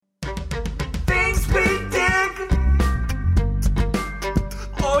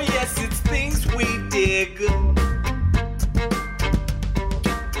dig.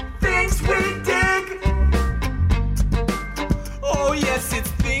 Things we dig. Oh yes, it's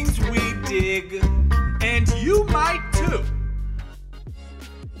things we dig. And you might too.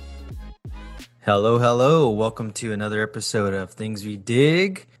 Hello. Welcome to another episode of Things We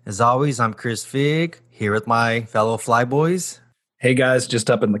Dig. As always, I'm Chris Fig, here with my fellow Flyboys. Hey guys,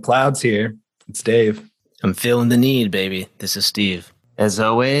 just up in the clouds here. It's Dave. I'm feeling the need, baby. This is Steve. As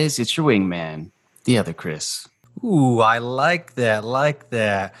always, it's your wingman, the other Chris. Ooh, I like that.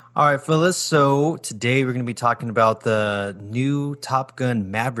 All right, fellas. So today we're going to be talking about the new Top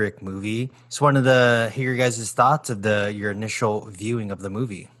Gun Maverick movie. Just wanted to hear your guys' thoughts of your initial viewing of the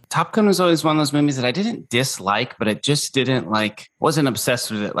movie. Top Gun was always one of those movies that I didn't dislike, but it just wasn't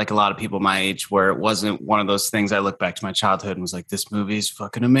obsessed with it like a lot of people my age, where it wasn't one of those things I look back to my childhood and was like, this movie's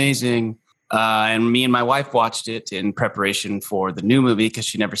fucking amazing. And me and my wife watched it in preparation for the new movie because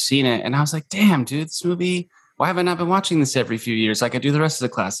she'd never seen it. And I was like, damn, dude, this movie, why haven't I been watching this every few years like I do the rest of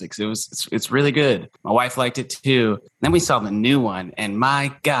the classics? It's really good. My wife liked it too. Then we saw the new one, and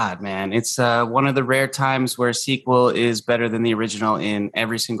my God, man, it's one of the rare times where a sequel is better than the original in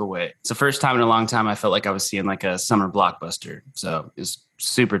every single way. It's the first time in a long time I felt like I was seeing like a summer blockbuster. So it's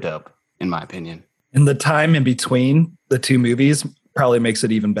super dope, in my opinion. And the time in between the two movies probably makes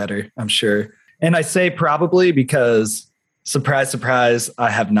it even better, I'm sure. And I say probably because, surprise, surprise, I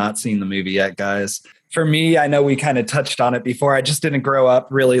have not seen the movie yet, guys. For me, I know we kind of touched on it before. I just didn't grow up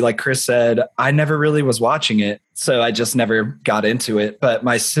really, like Chris said. I never really was watching it, so I just never got into it. But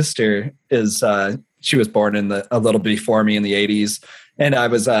my sister is, she was born a little before me in the 80s. And I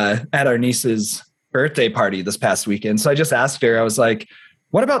was at our niece's birthday party this past weekend. So I just asked her, I was like,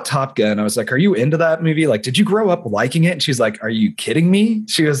 what about Top Gun? I was like, are you into that movie? Like, did you grow up liking it? And she's like, are you kidding me?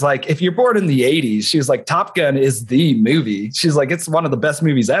 She was like, if you're born in the 80s, she was like, Top Gun is the movie. She's like, it's one of the best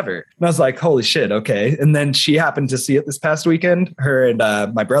movies ever. And I was like, holy shit, okay. And then she happened to see it this past weekend, her and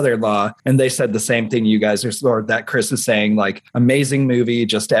my brother-in-law, and they said the same thing you guys are, or that Chris is saying, like, amazing movie,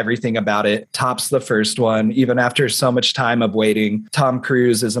 just everything about it tops the first one. Even after so much time of waiting, Tom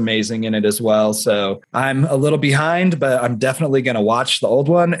Cruise is amazing in it as well. So I'm a little behind, but I'm definitely going to watch the old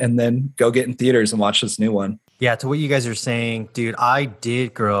one and then go get in theaters and watch this new one. Yeah, to what you guys are saying, dude, I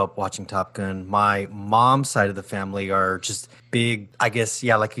did grow up watching Top Gun. My mom's side of the family are just big, I guess,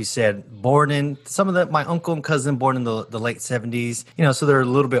 yeah, like you said, born in my uncle and cousin born in the late 70s, so they're a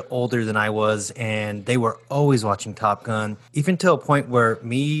little bit older than I was, and they were always watching Top Gun, even to a point where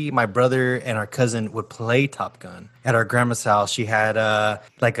me, my brother, and our cousin would play Top Gun at our grandma's house. She had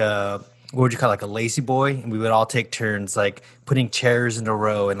what would you call it, like a lazy boy? And we would all take turns, like putting chairs in a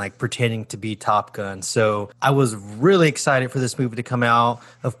row and like pretending to be Top Gun. So I was really excited for this movie to come out.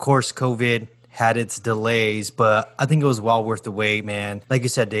 Of course, COVID had its delays, but I think it was well worth the wait, man. Like you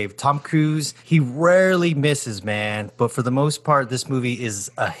said, Dave, Tom Cruise, he rarely misses, man. But for the most part, this movie is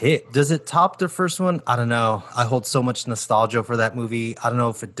a hit. Does it top the first one? I don't know. I hold so much nostalgia for that movie. I don't know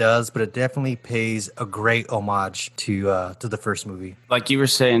if it does, but it definitely pays a great homage to the first movie. Like you were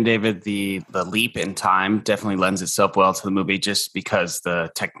saying, David, the leap in time definitely lends itself well to the movie just because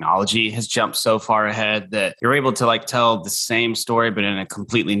the technology has jumped so far ahead that you're able to like tell the same story, but in a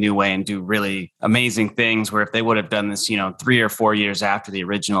completely new way and do really amazing things, where if they would have done this, 3 or 4 years after the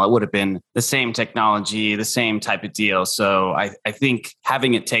original, it would have been the same technology, the same type of deal. So I think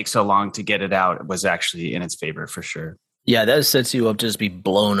having it take so long to get it out was actually in its favor for sure. Yeah, that sets you up to just be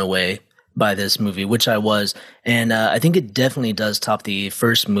blown away by this movie, which I was. And I think it definitely does top the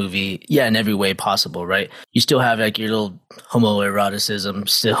first movie, yeah, in every way possible, right? You still have like your little homoeroticism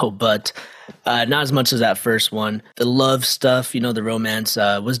still, but not as much as that first one. The love stuff, the romance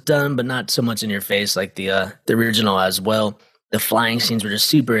was done, but not so much in your face like the original as well. The flying scenes were just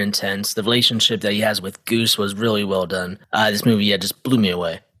super intense. The relationship that he has with Goose was really well done. This movie, just blew me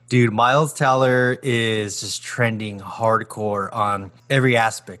away. Dude, Miles Teller is just trending hardcore on every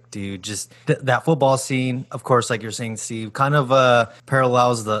aspect, dude. Just that football scene, of course, like you're saying, Steve, kind of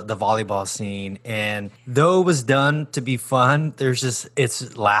parallels the volleyball scene. And though it was done to be fun,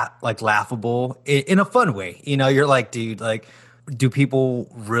 it's laughable in a fun way. You're like, dude, like, do people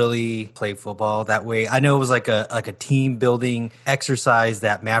really play football that way? I know it was like a team building exercise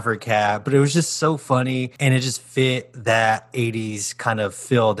that Maverick had, but it was just so funny, and it just fit that 80s kind of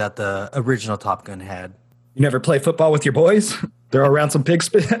feel that the original Top Gun had. You never play football with your boys? Throw around some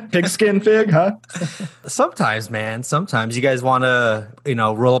pigskin fig, huh? Sometimes, man. Sometimes you guys want to,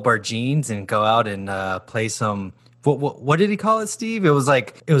 roll up our jeans and go out and play some. What did he call it, Steve? It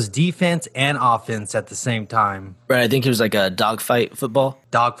was defense and offense at the same time. Right, I think it was like a dogfight football.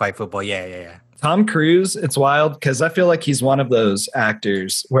 Dogfight football, yeah. Tom Cruise, it's wild because I feel like he's one of those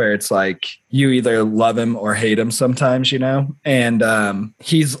actors where it's like you either love him or hate him sometimes, you know? And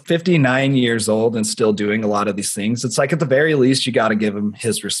he's 59 years old and still doing a lot of these things. It's like at the very least, you got to give him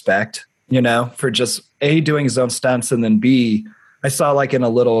his respect, you know, for just A, doing his own stunts, and then B, I saw like in a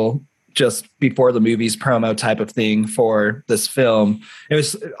little just before the movie's promo type of thing for this film.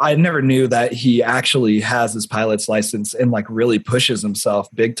 I never knew that he actually has his pilot's license and like really pushes himself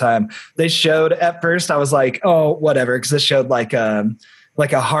big time. They showed at first, I was like, oh, whatever. Cause this showed like a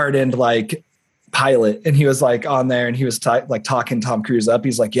hardened, like pilot. And he was like on there and he was like talking Tom Cruise up.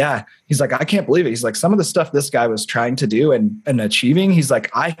 He's like, yeah, he's like, I can't believe it. He's like, some of the stuff this guy was trying to do and achieving, he's like,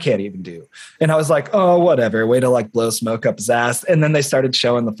 I can't even do. And I was like, oh, whatever, way to like blow smoke up his ass. And then they started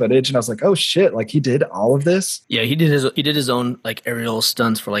showing the footage and I was like, oh shit, like he did all of this. Yeah, he did his own like aerial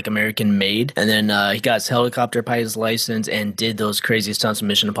stunts for like American Made. And then he got his helicopter pilot's license and did those crazy stunts from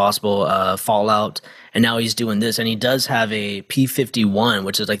Mission Impossible, Fallout. And now he's doing this. And he does have a P-51,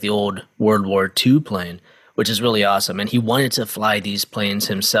 which is like the old World War II plane, which is really awesome. And he wanted to fly these planes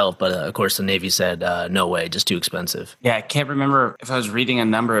himself. But of course, the Navy said, no way, just too expensive. Yeah, I can't remember if I was reading a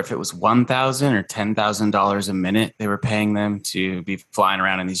number, if it was $1,000 or $10,000 a minute they were paying them to be flying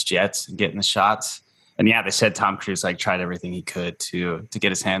around in these jets and getting the shots. And yeah, they said Tom Cruise like tried everything he could to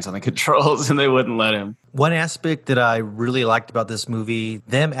get his hands on the controls and they wouldn't let him. One aspect that I really liked about this movie,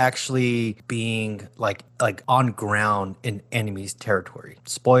 them actually being like on ground in enemy's territory.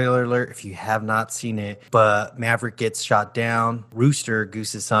 Spoiler alert if you have not seen it, but Maverick gets shot down. Rooster,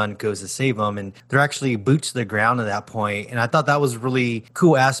 Goose's son, goes to save him, and they're actually boots to the ground at that point. And I thought that was a really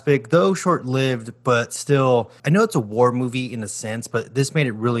cool aspect, though short-lived, but still, I know it's a war movie in a sense, but this made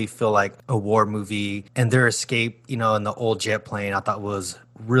it really feel like a war movie. And their escape, you know, in the old jet plane, I thought was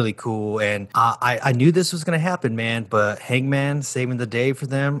really cool. And I knew this was going to happen, man, but Hangman saving the day for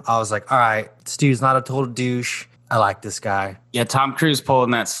them, I was like, all right, this dude's not a total douche. I like this guy. Yeah, Tom Cruise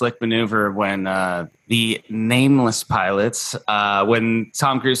pulling that slick maneuver when the nameless pilots, when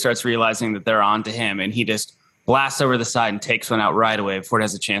Tom Cruise starts realizing that they're on to him and he just blasts over the side and takes one out right away before it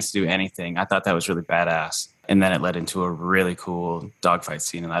has a chance to do anything. I thought that was really badass. And then it led into a really cool dogfight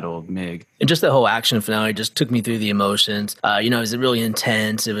scene in that old MiG. And just the whole action finale just took me through the emotions. It was really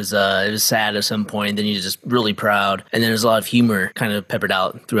intense. It was sad at some point. Then you're just really proud. And then there's a lot of humor kind of peppered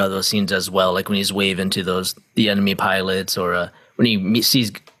out throughout those scenes as well. Like when he's waving to the enemy pilots, or when he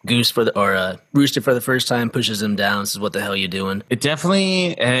sees Goose Rooster for the first time, pushes him down. This is what the hell you doing? It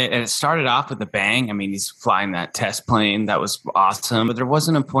definitely, and it started off with a bang. I mean, he's flying that test plane. That was awesome. But there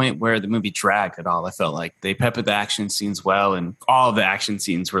wasn't a point where the movie dragged at all. I felt like they peppered the action scenes well, and all of the action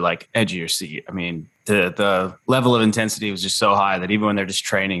scenes were like edge of your seat. I mean, the level of intensity was just so high that even when they're just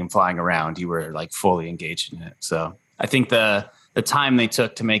training and flying around, you were like fully engaged in it. So I think the time they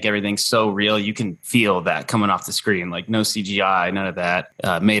took to make everything so real, you can feel that coming off the screen. Like no CGI, none of that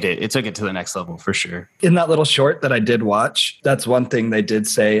it took it to the next level for sure. In that little short that I did watch, that's one thing they did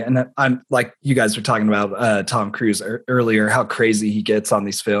say. And I'm like, you guys were talking about Tom Cruise earlier, how crazy he gets on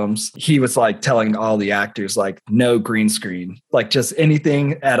these films. He was like telling all the actors, like no green screen, like just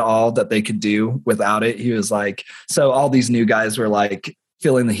anything at all that they could do without it. He was like, so all these new guys were like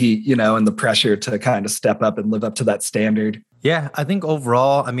feeling the heat, you know, and the pressure to kind of step up and live up to that standard. Yeah, I think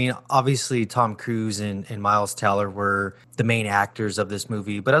overall, I mean, obviously Tom Cruise and Miles Teller were the main actors of this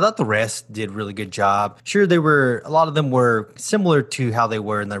movie, but I thought the rest did a really good job. Sure, a lot of them were similar to how they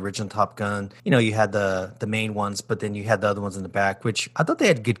were in the original Top Gun. You know, you had the main ones, but then you had the other ones in the back, which I thought they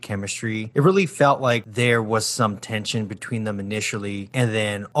had good chemistry. It really felt like there was some tension between them initially, and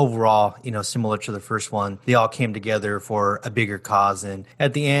then overall, you know, similar to the first one, they all came together for a bigger cause. And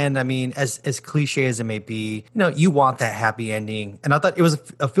at the end, I mean, as cliche as it may be, you know, you want that happy ending. And I thought it was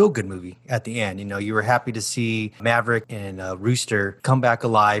a feel-good movie at the end. You know, you were happy to see Maverick and Rooster come back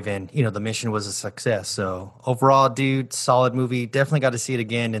alive, and, you know, the mission was a success. So overall, dude, solid movie. Definitely got to see it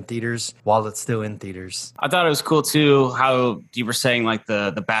again in theaters while it's still in theaters. I thought it was cool, too, how you were saying, like,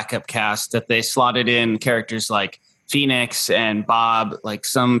 the backup cast, that they slotted in characters like Phoenix and Bob, like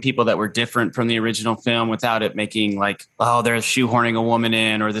some people that were different from the original film without it making like, oh, they're shoehorning a woman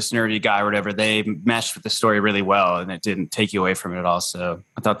in or this nerdy guy or whatever. They meshed with the story really well and it didn't take you away from it at all. So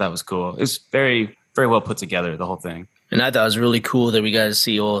I thought that was cool. It was very, very well put together, the whole thing. And I thought it was really cool that we got to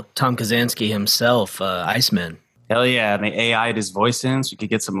see old Tom Kazansky himself, Iceman. Hell yeah. And they AI'd his voice in so you could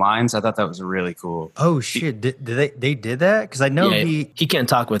get some lines. I thought that was really cool. Oh, shit. Did they did that? Because I know he can't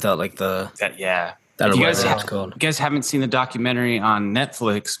talk without like the That'll You what guys, it's called. you guys haven't seen the documentary on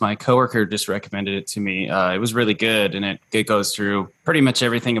Netflix. My coworker just recommended it to me. It was really good, and it goes through pretty much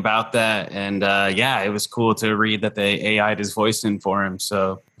everything about that. And yeah, it was cool to read that they AI'd his voice in for him.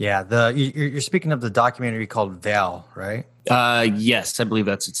 So Yeah, you're speaking of the documentary called Val, right? yes, I believe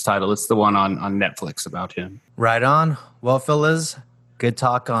that's its title. It's the one on Netflix about him. Right on. Well, fellas, good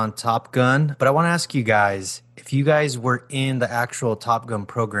talk on Top Gun. But I want to ask you guys, if you guys were in the actual Top Gun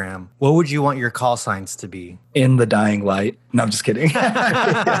program, what would you want your call signs to be? In the dying light. No, I'm just kidding.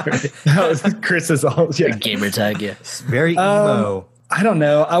 That was Chris's all. Yeah. Gamer tag, yeah. It's very emo. I don't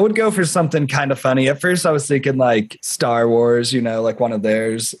know. I would go for something kind of funny. At first, I was thinking like Star Wars, like one of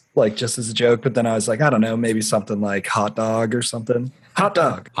theirs, like just as a joke. But then I was like, I don't know, maybe something like Hot Dog or something. Hot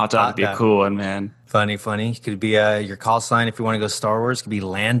Dog. Hot Dog would be a cool one, man. Funny. Could be your call sign if you want to go Star Wars. Could be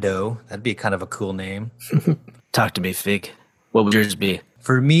Lando. That'd be kind of a cool name. Talk to me, Fig. What would yours be?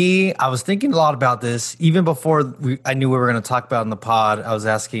 For me, I was thinking a lot about this. Even before I knew we were going to talk about it in the pod, I was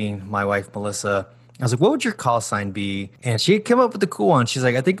asking my wife, Melissa, I was like, what would your call sign be? And she had come up with a cool one. She's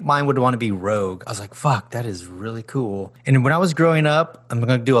like, I think mine would want to be Rogue. I was like, fuck, that is really cool. And when I was growing up, I'm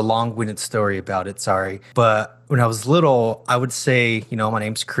going to do a long-winded story about it, sorry. But when I was little, I would say, my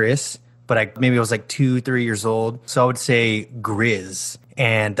name's Chris, but maybe I was like 2-3 years old. So I would say Grizz.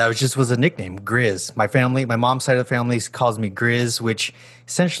 And that was a nickname, Grizz. My mom's side of the family calls me Grizz, which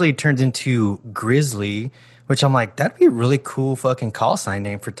essentially turned into Grizzly, which I'm like, that'd be a really cool fucking call sign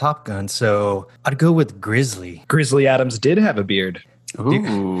name for Top Gun. So I'd go with Grizzly. Grizzly Adams did have a beard.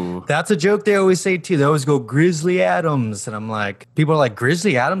 Ooh. That's a joke they always say too. They always go Grizzly Adams. And I'm like, people are like,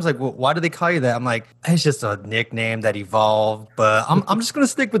 Grizzly Adams? Like, well, why do they call you that? I'm like, it's just a nickname that evolved. But I'm just going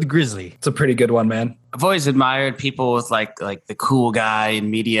to stick with Grizzly. It's a pretty good one, man. I've always admired people with like the cool guy in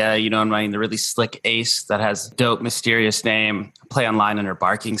media, what I mean? The really slick ace that has dope, mysterious name. Play online under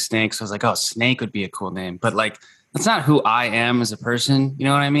Barking Snake. So I was like, oh, Snake would be a cool name. But like, that's not who I am as a person. You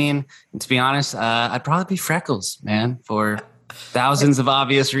know what I mean? And to be honest, I'd probably be Freckles, man, for thousands of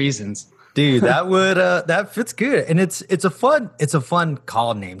obvious reasons. Dude, that fits good. And it's a fun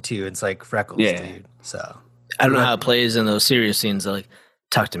call name too. It's like Freckles, dude. So I don't know how it plays in those serious scenes. Like,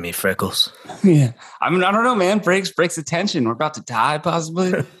 talk to me, Freckles. Yeah. I don't know, man. Breaks the tension. We're about to die,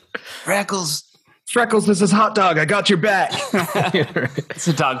 possibly. Freckles, this is Hot Dog. I got your back. It's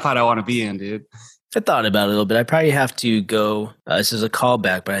a dogfight I want to be in, dude. I thought about it a little bit. I probably have to go. This is a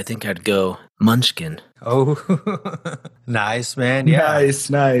callback, but I think I'd go Munchkin. Oh, nice, man. Yeah.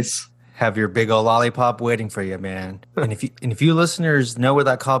 Nice. Have your big old lollipop waiting for you, man. And if you listeners know where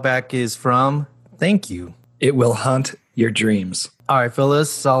that callback is from, thank you. It will hunt your dreams. All right, fellas,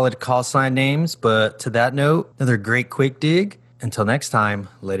 solid call sign names. But to that note, another great quick dig. Until next time,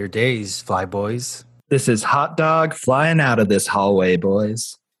 later days, fly boys. This is Hot Dog flying out of this hallway,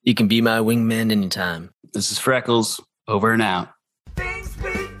 boys. You can be my wingman anytime. This is Freckles. Over and out.